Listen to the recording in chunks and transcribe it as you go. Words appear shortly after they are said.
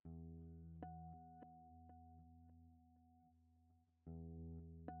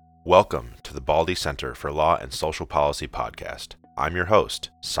Welcome to the Baldy Center for Law and Social Policy podcast. I'm your host,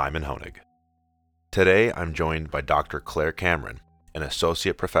 Simon Honig. Today, I'm joined by Dr. Claire Cameron, an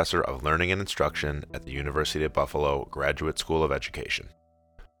Associate Professor of Learning and Instruction at the University of Buffalo Graduate School of Education.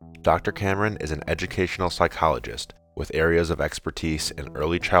 Dr. Cameron is an educational psychologist with areas of expertise in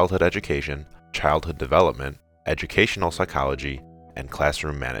early childhood education, childhood development, educational psychology, and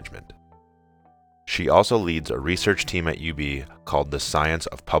classroom management. She also leads a research team at UB called the Science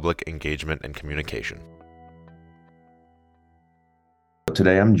of Public Engagement and Communication.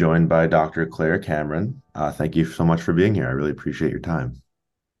 Today I'm joined by Dr. Claire Cameron. Thank you so much for being here. I really appreciate your time.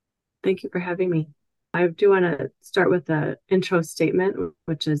 Thank you for having me. I do want to start with an intro statement,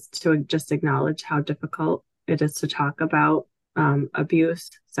 which is to just acknowledge how difficult it is to talk about abuse,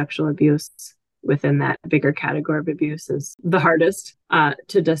 sexual abuse. Within that bigger category of abuse is the hardest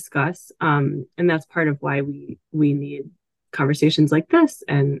to discuss. And that's part of why we need conversations like this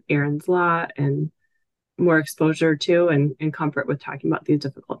and Erin's Law and more exposure to and comfort with talking about these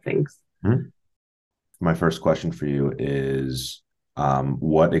difficult things. My first question for you is,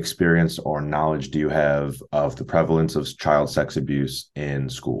 what experience or knowledge do you have of the prevalence of child sex abuse in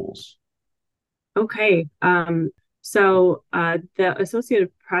schools? Okay. So the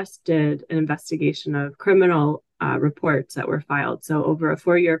Associated Press did an investigation of criminal reports that were filed. So over a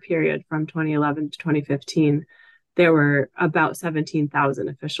 4-year period from 2011 to 2015, there were about 17,000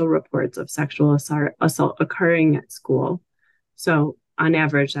 official reports of sexual assault occurring at school. So on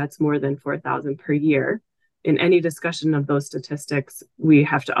average, that's more than 4,000 per year. In any discussion of those statistics, we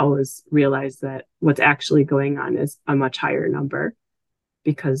have to always realize that what's actually going on is a much higher number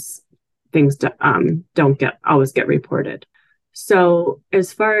because things don't always get reported. So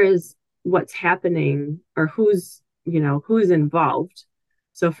as far as what's happening or who's involved,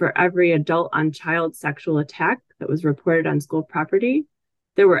 so for every adult on child sexual attack that was reported on school property,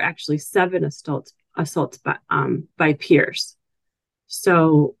 there were actually 7 assaults by peers.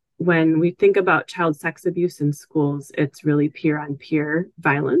 So when we think about child sex abuse in schools, it's really peer-on-peer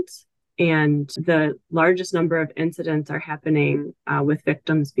violence. And the largest number of incidents are happening with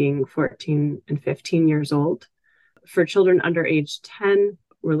victims being 14 and 15 years old. For children under age 10,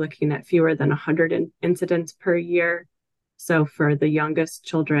 we're looking at fewer than 100 incidents per year. So for the youngest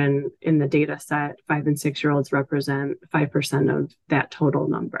children in the data set, 5 and 6-year-olds represent 5% of that total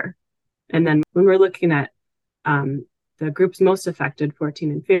number. And then when we're looking at the groups most affected, 14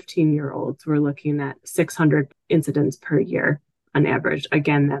 and 15-year-olds, we're looking at 600 incidents per year. On average.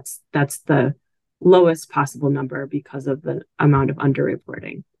 Again, that's the lowest possible number because of the amount of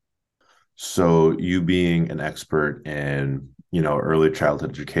underreporting. So you being an expert in, early childhood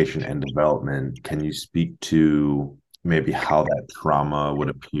education and development, can you speak to maybe how that trauma would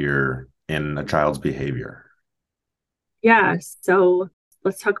appear in a child's behavior? Yeah, so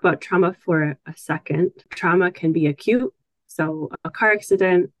let's talk about trauma for a second. Trauma can be acute. So a car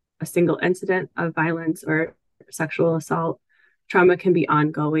accident, a single incident of violence or sexual assault. Trauma can be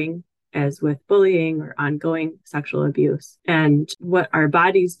ongoing, as with bullying or ongoing sexual abuse. And what our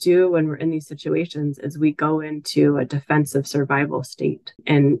bodies do when we're in these situations is we go into a defensive survival state.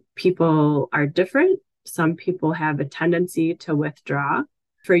 And people are different. Some people have a tendency to withdraw.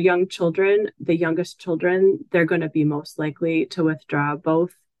 For young children, the youngest children, they're going to be most likely to withdraw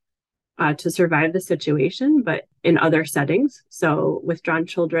both to survive the situation, but in other settings. So withdrawn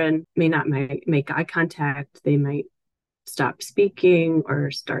children may not make eye contact. They might stop speaking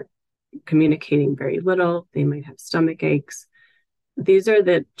or start communicating very little. They might have stomach aches. These are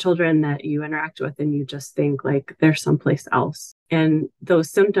the children that you interact with and you just think like they're someplace else. And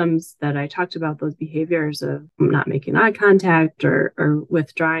those symptoms that I talked about, those behaviors of not making eye contact or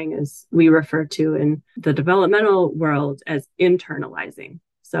withdrawing, as we refer to in the developmental world as internalizing.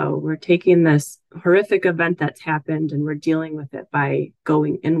 So we're taking this horrific event that's happened and we're dealing with it by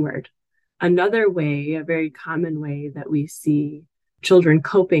going inward. Another way, a very common way that we see children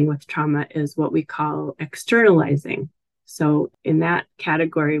coping with trauma is what we call externalizing. So in that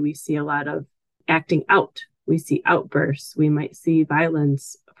category, we see a lot of acting out. We see outbursts. We might see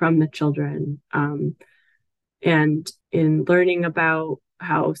violence from the children. And in learning about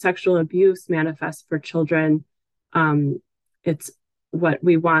how sexual abuse manifests for children, it's what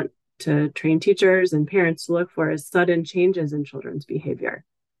we want to train teachers and parents to look for is sudden changes in children's behavior.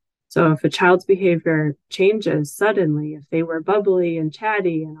 So if a child's behavior changes suddenly, if they were bubbly and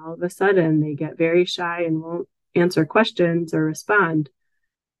chatty and all of a sudden they get very shy and won't answer questions or respond,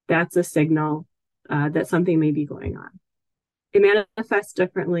 that's a signal that something may be going on. It manifests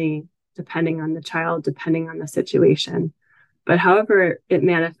differently depending on the child, depending on the situation. But however it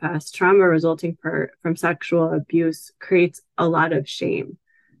manifests, trauma resulting from sexual abuse creates a lot of shame.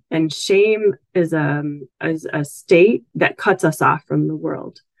 And shame is a state that cuts us off from the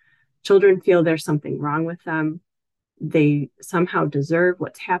world. Children feel there's something wrong with them. They somehow deserve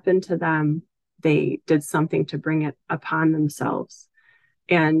what's happened to them. They did something to bring it upon themselves.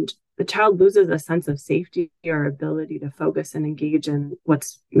 And the child loses a sense of safety or ability to focus and engage in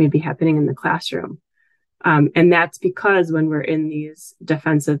what's maybe happening in the classroom. And that's because when we're in these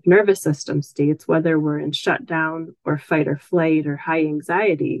defensive nervous system states, whether we're in shutdown or fight or flight or high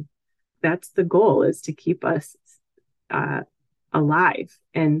anxiety, that's the goal, is to keep us alive.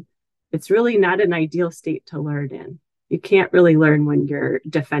 And it's really not an ideal state to learn in. You can't really learn when you're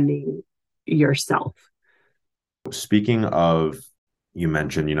defending yourself. Speaking of, you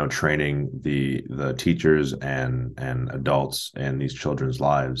mentioned, training the teachers and adults in these children's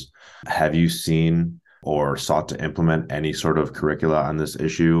lives. Have you seen or sought to implement any sort of curricula on this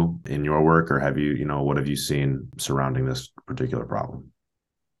issue in your work, or have you, what have you seen surrounding this particular problem?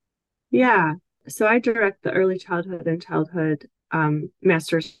 Yeah. So I direct the early childhood and childhood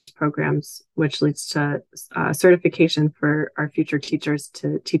master's programs, which leads to certification for our future teachers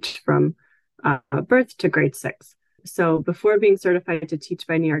to teach from birth to grade 6. So before being certified to teach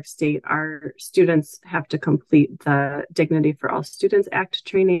by New York State, our students have to complete the Dignity for All Students Act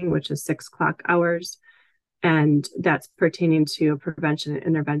training, which is 6 clock hours. And that's pertaining to prevention and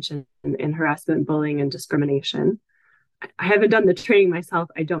intervention in harassment, bullying, and discrimination. I haven't done the training myself.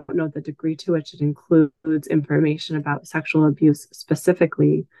 I don't know the degree to which it includes information about sexual abuse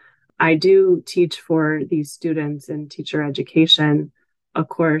specifically. I do teach for these students in teacher education a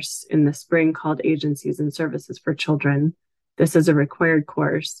course in the spring called Agencies and Services for Children. This is a required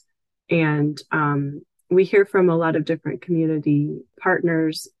course. And we hear from a lot of different community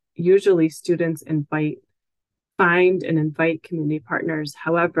partners. Usually students find and invite community partners.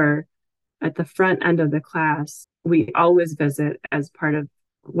 However, at the front end of the class, we always visit, as part of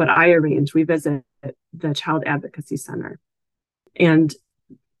what I arrange, we visit the Child Advocacy Center. And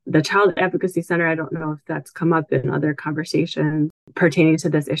the Child Advocacy Center, I don't know if that's come up in other conversations pertaining to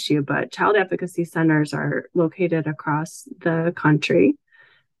this issue, but child advocacy centers are located across the country.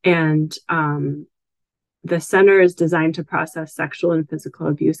 And the center is designed to process sexual and physical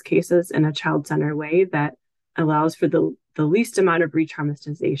abuse cases in a child-centered way that allows for the least amount of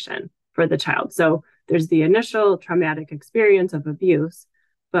re-traumatization for the child. So there's the initial traumatic experience of abuse,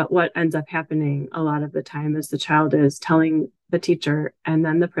 but what ends up happening a lot of the time is the child is telling the teacher and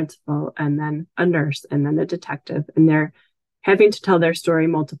then the principal and then a nurse and then the detective, and they're having to tell their story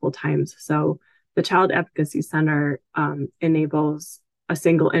multiple times. So the Child Advocacy Center enables a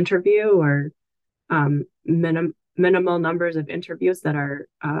single interview or minimal numbers of interviews that are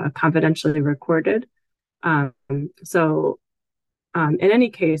confidentially recorded. In any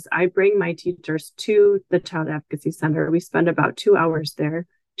case, I bring my teachers to the Child Advocacy Center. We spend about 2 hours there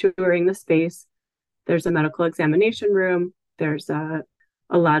touring the space. There's a medical examination room. There's a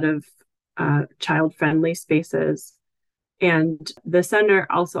lot of child-friendly spaces. And the center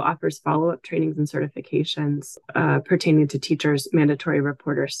also offers follow-up trainings and certifications pertaining to teachers' mandatory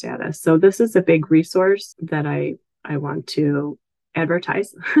reporter status. So this is a big resource that I want to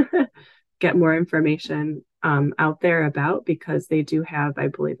advertise, get more information out there about, because they do have, I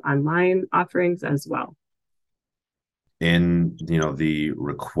believe, online offerings as well. In the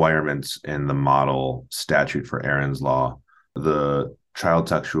requirements in the model statute for Erin's Law, the Child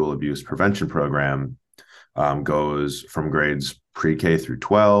Sexual Abuse Prevention Program goes from grades pre-K through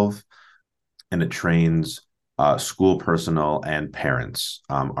 12, and it trains school personnel and parents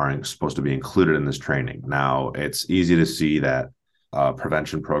are supposed to be included in this training. Now, it's easy to see that a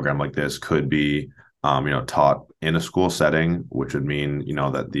prevention program like this could be taught in a school setting, which would mean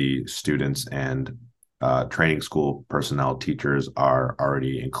that the students and training school personnel, teachers, are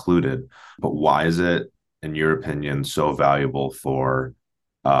already included. But why is it, in your opinion, so valuable for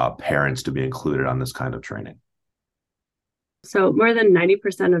parents to be included on this kind of training? So more than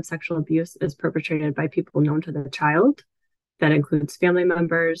 90% of sexual abuse is perpetrated by people known to the child. That includes family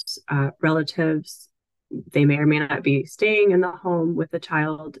members, relatives. They may or may not be staying in the home with the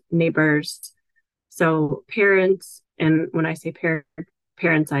child, neighbors. So parents, and when I say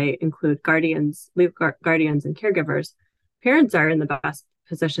parents, I include guardians, legal guardians, and caregivers. Parents are in the best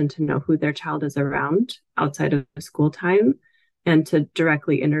position to know who their child is around outside of school time and to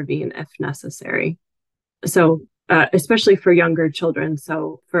directly intervene if necessary. So especially for younger children.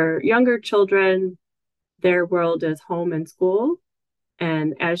 So for younger children, their world is home and school.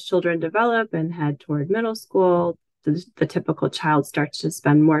 And as children develop and head toward middle school, the typical child starts to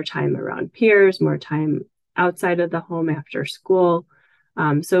spend more time around peers, more time outside of the home after school.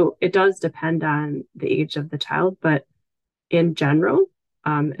 So it does depend on the age of the child, but in general,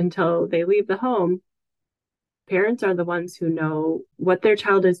 until they leave the home, parents are the ones who know what their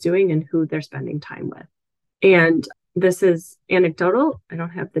child is doing and who they're spending time with. And this is anecdotal. I don't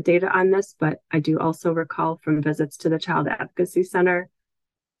have the data on this, but I do also recall from visits to the Child Advocacy Center,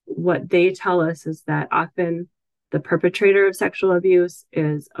 what they tell us is that often the perpetrator of sexual abuse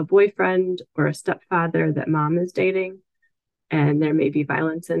is a boyfriend or a stepfather that mom is dating, and there may be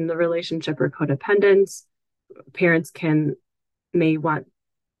violence in the relationship or codependence. Parents may want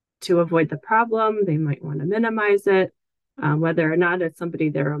to avoid the problem. They might want to minimize it. Whether or not it's somebody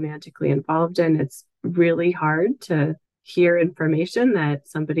they're romantically involved in, it's really hard to hear information that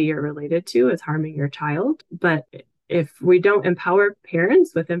somebody you're related to is harming your child. But if we don't empower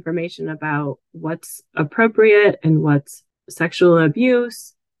parents with information about what's appropriate and what's sexual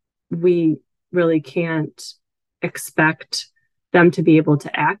abuse, we really can't expect them to be able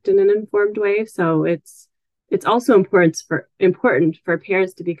to act in an informed way. So it's also important for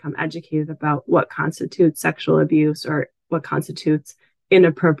parents to become educated about what constitutes sexual abuse or what constitutes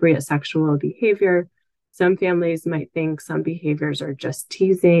inappropriate sexual behavior. Some families might think some behaviors are just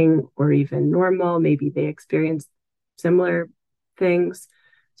teasing or even normal. Maybe they experience similar things.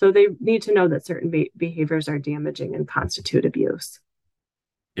 So they need to know that certain behaviors are damaging and constitute abuse.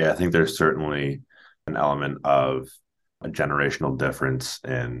 Yeah, I think there's certainly an element of a generational difference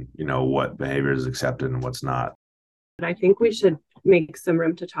in, what behavior is accepted and what's not. But I think we should make some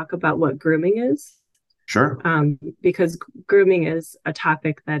room to talk about what grooming is. Sure. Because grooming is a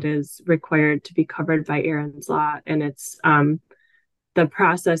topic that is required to be covered by Erin's Law, and it's the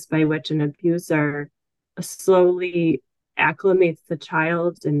process by which an abuser slowly acclimates the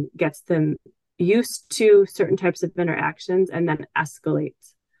child and gets them used to certain types of interactions and then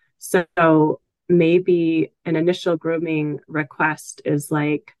escalates. So maybe an initial grooming request is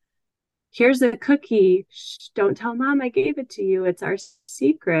like, here's a cookie. Shh, don't tell mom I gave it to you. It's our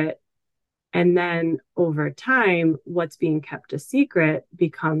secret. And then over time, what's being kept a secret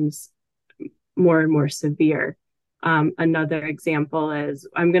becomes more and more severe. Another example is,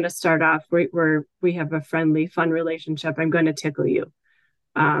 I'm going to start off where we have a friendly, fun relationship. I'm going to tickle you.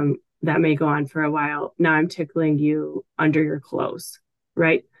 That may go on for a while. Now I'm tickling you under your clothes,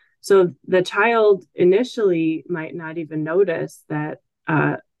 right? So the child initially might not even notice that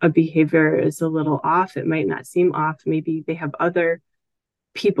a behavior is a little off. It might not seem off. Maybe they have other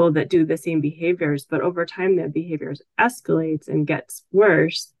people that do the same behaviors, but over time that behavior escalates and gets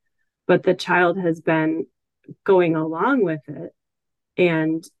worse. But the child has been going along with it.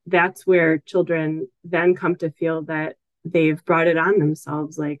 And that's where children then come to feel that they've brought it on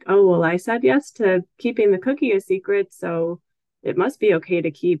themselves. Like, oh, well, I said yes to keeping the cookie a secret, so it must be okay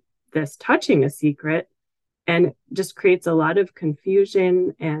to keep this touching a secret. And it just creates a lot of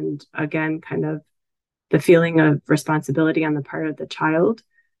confusion and, again, kind of the feeling of responsibility on the part of the child.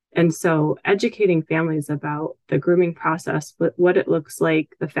 And so educating families about the grooming process, what it looks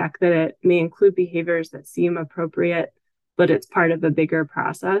like, the fact that it may include behaviors that seem appropriate, but it's part of a bigger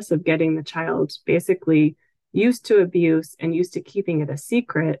process of getting the child basically used to abuse and used to keeping it a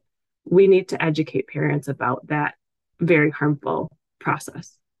secret. We need to educate parents about that very harmful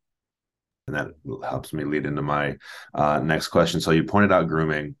process. And that helps me lead into my next question. So you pointed out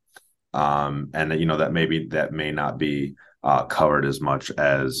grooming. And that may not be covered as much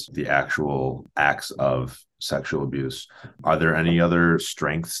as the actual acts of sexual abuse. Are there any other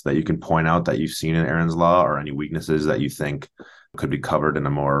strengths that you can point out that you've seen in Erin's Law, or any weaknesses that you think could be covered in a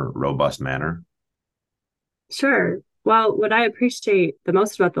more robust manner? Sure. Well, what I appreciate the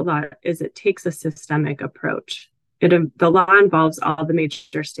most about the law is it takes a systemic approach. The law involves all the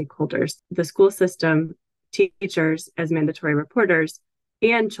major stakeholders, the school system, teachers as mandatory reporters,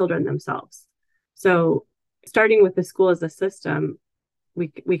 and children themselves. So starting with the school as a system, we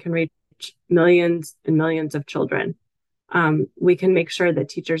can reach millions and millions of children. We can make sure that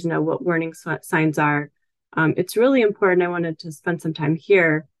teachers know what warning signs are. It's really important. I wanted to spend some time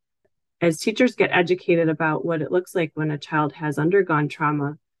here. As teachers get educated about what it looks like when a child has undergone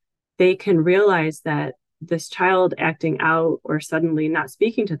trauma, they can realize that this child acting out or suddenly not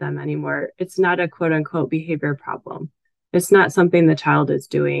speaking to them anymore, it's not a quote unquote behavior problem. It's not something the child is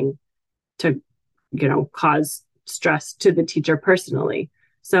doing to, cause stress to the teacher personally.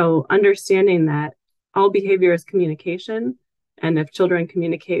 So understanding that all behavior is communication. And if children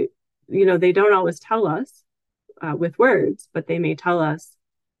communicate, they don't always tell us with words, but they may tell us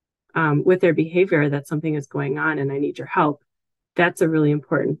with their behavior that something is going on and I need your help. That's a really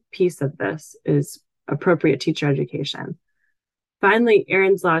important piece of this is appropriate teacher education. Finally,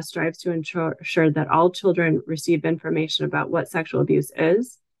 Erin's Law strives to ensure that all children receive information about what sexual abuse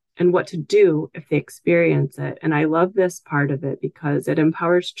is and what to do if they experience it. And I love this part of it because it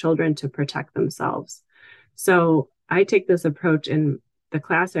empowers children to protect themselves. So I take this approach in the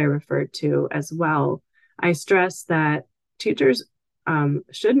class I referred to as well. I stress that teachers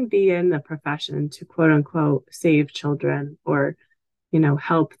shouldn't be in the profession to quote unquote save children or,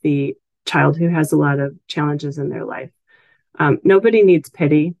 help the child who has a lot of challenges in their life. Nobody needs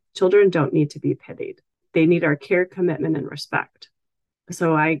pity. Children don't need to be pitied. They need our care, commitment, and respect.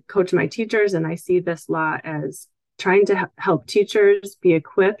 So I coach my teachers, and I see this law as trying to help teachers be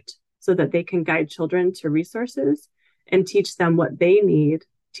equipped so that they can guide children to resources and teach them what they need,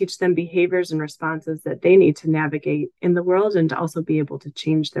 teach them behaviors and responses that they need to navigate in the world and to also be able to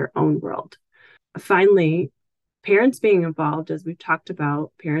change their own world. Finally, parents being involved, as we've talked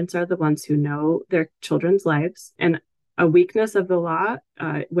about, parents are the ones who know their children's lives. And a weakness of the law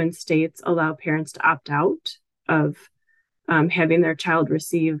when states allow parents to opt out of having their child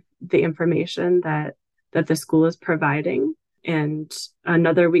receive the information that the school is providing. And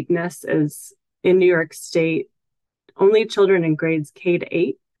another weakness is in New York State, only children in grades K to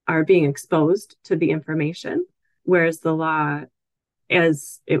 8 are being exposed to the information, whereas the law,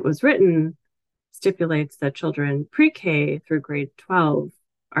 as it was written, stipulates that children pre-K through grade 12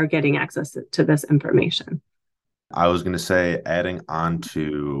 are getting access to this information. I was going to say, adding on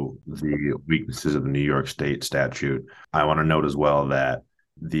to the weaknesses of the New York State statute, I want to note as well that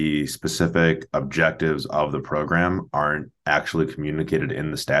the specific objectives of the program aren't actually communicated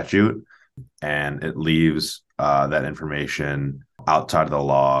in the statute, and it leaves that information outside of the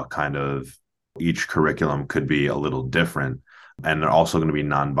law. Kind of each curriculum could be a little different, and they're also going to be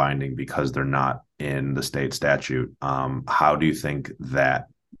non-binding because they're not in the state statute. How do you think that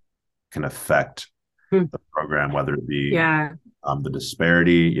can affect the program, whether it be the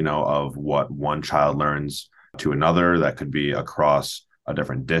disparity, of what one child learns to another, that could be across a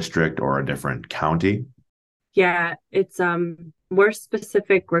different district or a different county? Yeah, it's more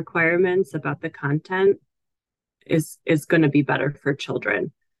specific requirements about the content is going to be better for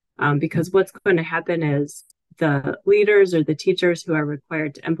children, because what's going to happen is the leaders or the teachers who are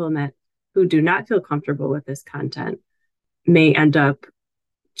required to implement who do not feel comfortable with this content may end up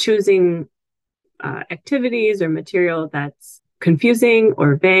choosing activities or material that's confusing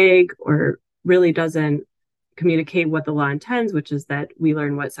or vague or really doesn't communicate what the law intends, which is that we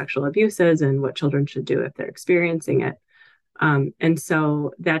learn what sexual abuse is and what children should do if they're experiencing it. And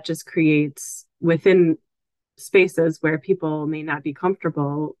so that just creates within spaces where people may not be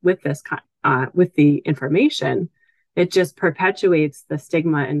comfortable with this, with the information, it just perpetuates the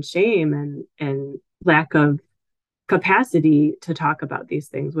stigma and shame and lack of capacity to talk about these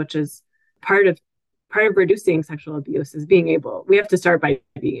things, which is part of reducing sexual abuse is we have to start by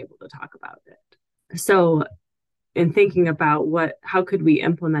being able to talk about it. So in thinking about how could we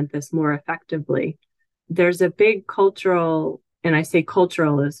implement this more effectively, there's a big cultural, and I say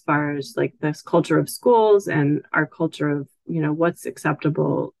cultural as far as like this culture of schools and our culture of, what's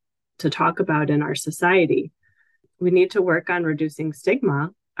acceptable to talk about in our society. We need to work on reducing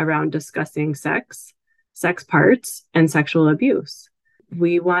stigma around discussing sex parts, and sexual abuse.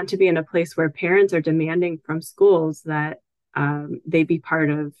 We want to be in a place where parents are demanding from schools that they be part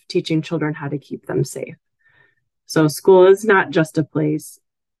of teaching children how to keep them safe. So school is not just a place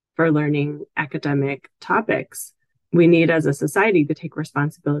for learning academic topics. We need as a society to take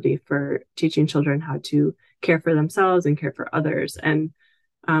responsibility for teaching children how to care for themselves and care for others. And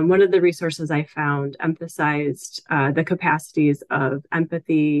one of the resources I found emphasized the capacities of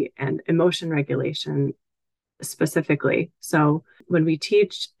empathy and emotion regulation specifically. So when we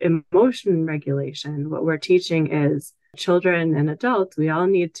teach emotion regulation, what we're teaching is children and adults, we all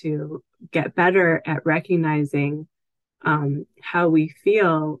need to get better at recognizing how we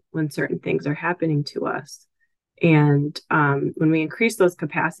feel when certain things are happening to us. And when we increase those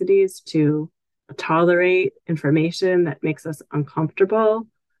capacities to tolerate information that makes us uncomfortable,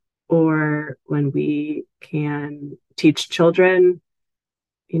 or when we can teach children,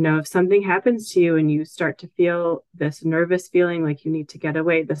 if something happens to you and you start to feel this nervous feeling like you need to get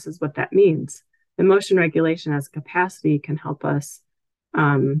away, this is what that means. Emotion regulation as a capacity can help us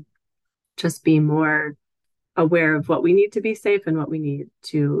just be more aware of what we need to be safe and what we need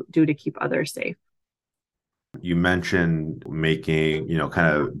to do to keep others safe. You mentioned making,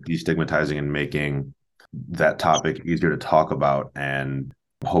 kind of destigmatizing and making that topic easier to talk about, and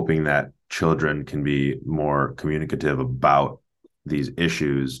hoping that children can be more communicative about these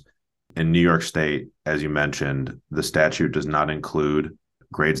issues. In New York State, as you mentioned, the statute does not include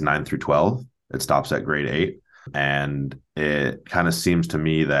grades 9 through 12. It stops at grade 8. And it kind of seems to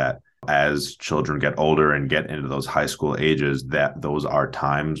me that as children get older and get into those high school ages, that those are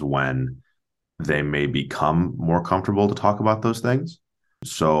times when they may become more comfortable to talk about those things.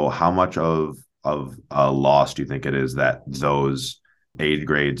 So how much of a loss do you think it is that those age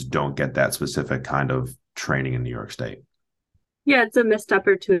grades don't get that specific kind of training in New York State? Yeah, it's a missed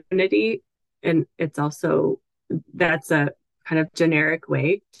opportunity. And it's also, that's a kind of generic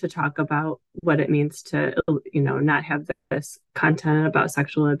way to talk about what it means to, not have this content about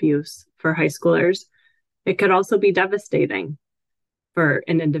sexual abuse for high schoolers. It could also be devastating for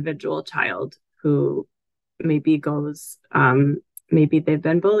an individual child who maybe maybe they've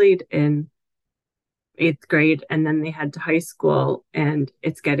been bullied in eighth grade and then they head to high school and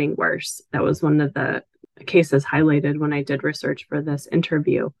it's getting worse. That was one of the cases highlighted when I did research for this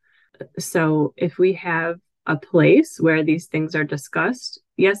interview. So if we have a place where these things are discussed,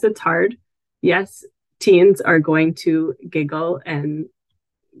 yes, it's hard. Yes, teens are going to giggle and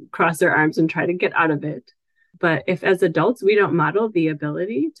cross their arms and try to get out of it. But if as adults we don't model the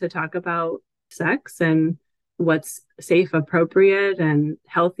ability to talk about sex and what's safe, appropriate, and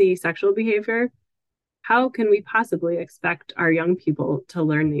healthy sexual behavior, how can we possibly expect our young people to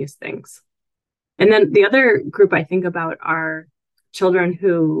learn these things? And then the other group I think about are children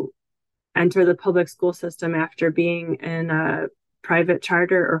who enter the public school system after being in a private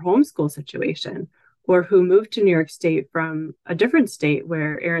charter or homeschool situation, or who moved to New York State from a different state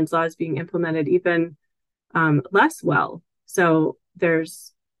where Erin's law is being implemented even less well. So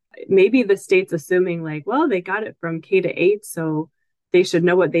there's maybe the state's assuming like, well, they got it from K to 8, so they should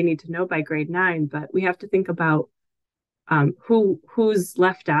know what they need to know by grade 9. But we have to think about who's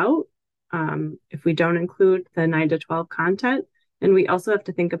left out if we don't include the 9 to 12 content. And we also have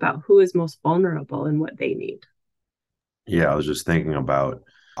to think about who is most vulnerable and what they need. Yeah, I was just thinking about,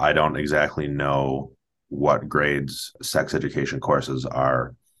 I don't exactly know what grades sex education courses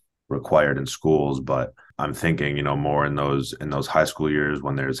are required in schools, but I'm thinking, more in those high school years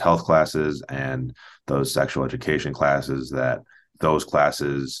when there's health classes and those sexual education classes, that those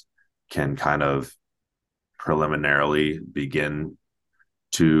classes can kind of preliminarily begin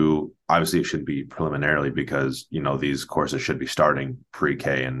to, obviously it should be preliminarily because these courses should be starting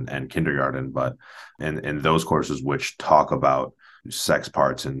pre-K and kindergarten, but in those courses which talk about sex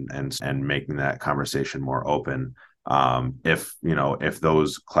parts and making that conversation more open, if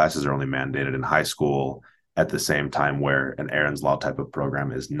those classes are only mandated in high school at the same time where an Erin's Law type of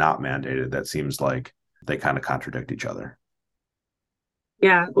program is not mandated, that seems like they kind of contradict each other.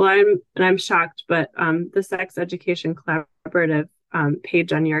 Yeah, well, I'm shocked, but the Sex Education Collaborative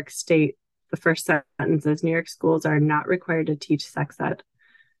page on New York State, the first sentence is New York schools are not required to teach sex ed.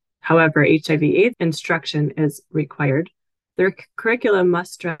 However, HIV/AIDS instruction is required. Their curriculum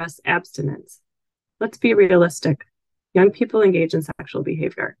must stress abstinence. Let's be realistic. Young people engage in sexual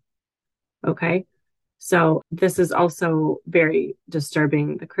behavior. Okay. So this is also very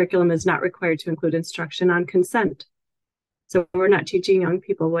disturbing. The curriculum is not required to include instruction on consent. So we're not teaching young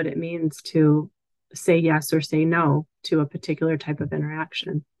people what it means to say yes or say no to a particular type of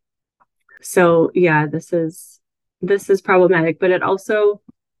interaction. So yeah, this is problematic, but it also,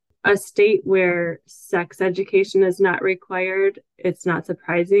 a state where sex education is not required, it's not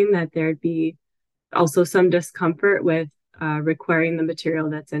surprising that there'd be also some discomfort with requiring the material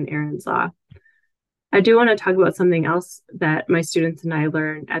that's in Erin's Law. I do want to talk about something else that my students and I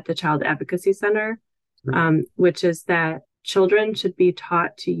learn at the Child Advocacy Center, which is that children should be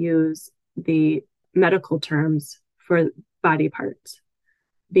taught to use the medical terms for body parts,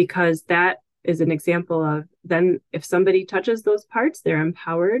 because that is an example of then if somebody touches those parts, they're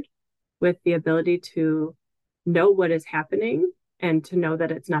empowered with the ability to know what is happening and to know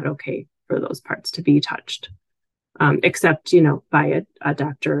that it's not okay for those parts to be touched, except, by a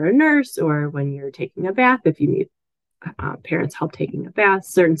doctor or a nurse, or when you're taking a bath, if you need parents' help taking a bath,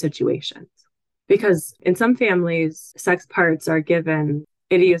 certain situations. Because in some families, sex parts are given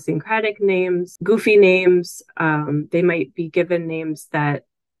idiosyncratic names, goofy names. They might be given names that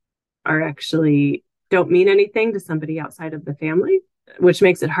are actually don't mean anything to somebody outside of the family, which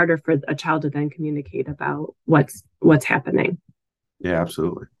makes it harder for a child to then communicate about what's happening. Yeah,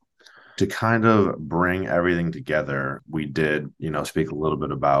 absolutely. To kind of bring everything together, we did, speak a little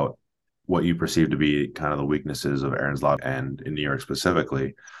bit about what you perceive to be kind of the weaknesses of Erin's Law and in New York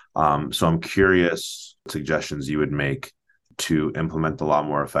specifically. So I'm curious suggestions you would make to implement the law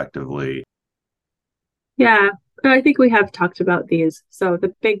more effectively. Yeah, I think we have talked about these. So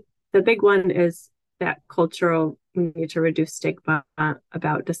the big one is that we need to reduce stigma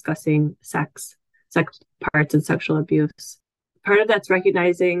about discussing sex parts and sexual abuse. Part of that's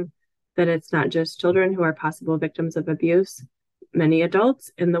recognizing that it's not just children who are possible victims of abuse. many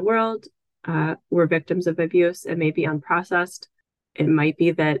adults in the world were victims of abuse and may be unprocessed. It might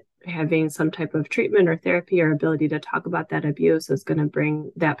be that having some type of treatment or therapy or ability to talk about that abuse is going to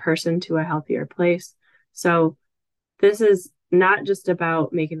bring that person to a healthier place. So this is not just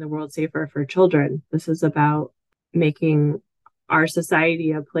about making the world safer for children. This is about making our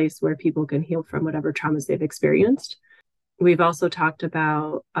society a place where people can heal from whatever traumas they've experienced. We've also talked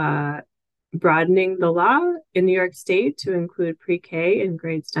about broadening the law in New York State to include pre-K in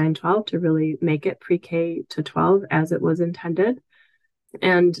grades 9-12 to really make it pre-K to 12 as it was intended.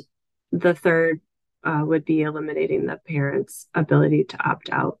 And the third would be eliminating the parents' ability to opt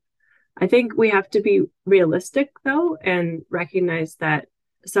out. I think we have to be realistic, though, and recognize that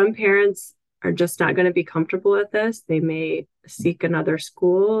some parents are just not going to be comfortable with this. They may seek another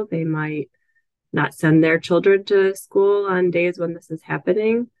school. They might not send their children to school on days when this is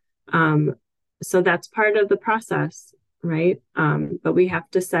happening. So that's part of the process, right? But we have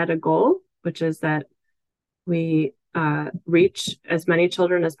to set a goal, which is that we reach as many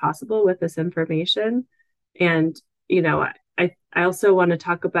children as possible with this information. And, I also want to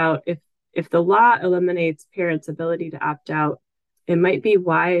talk about if the law eliminates parents' ability to opt out, it might be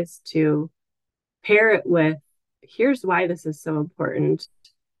wise to pair it with, here's why this is so important.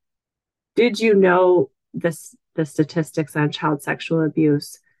 Did you know the statistics on child sexual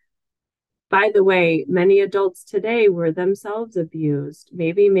abuse? By the way, many adults today were themselves abused,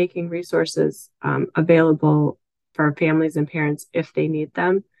 maybe making resources available for families and parents if they need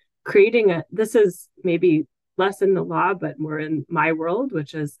them. This is maybe less in the law, but more in my world,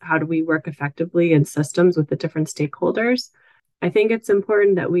 which is how do we work effectively in systems with the different stakeholders? I think it's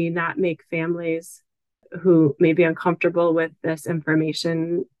important that we not make families who may be uncomfortable with this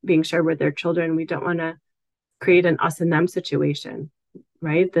information being shared with their children. We don't want to create an us and them situation,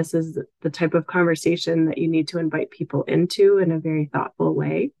 right? This is the type of conversation that you need to invite people into in a very thoughtful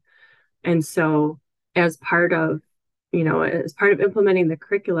way. And so as part of implementing the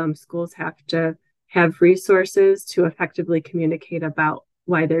curriculum, schools have to have resources to effectively communicate about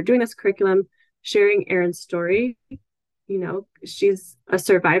why they're doing this curriculum. Sharing Erin's story, she's a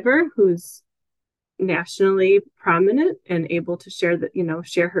survivor who's nationally prominent and able to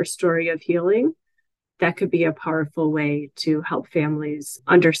share her story of healing. That could be a powerful way to help families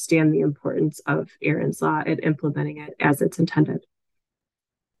understand the importance of Erin's law and implementing it as it's intended.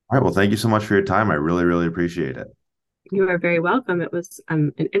 All right. Well, thank you so much for your time. I really, really appreciate it. You are very welcome. It was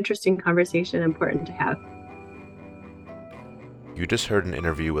an interesting conversation, important to have. You just heard an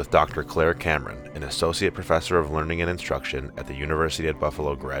interview with Dr. Claire Cameron, an Associate Professor of Learning and Instruction at the University at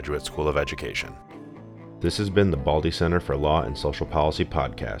Buffalo Graduate School of Education. This has been the Baldy Center for Law and Social Policy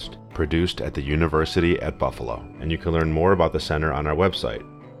podcast, produced at the University at Buffalo, and you can learn more about the center on our website,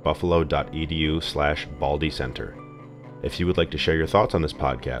 buffalo.edu/baldycenter. If you would like to share your thoughts on this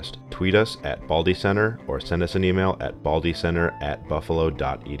podcast, tweet us at Baldy Center or send us an email at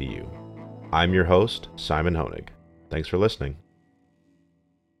baldycenter@buffalo.edu. I'm your host, Simon Honig. Thanks for listening.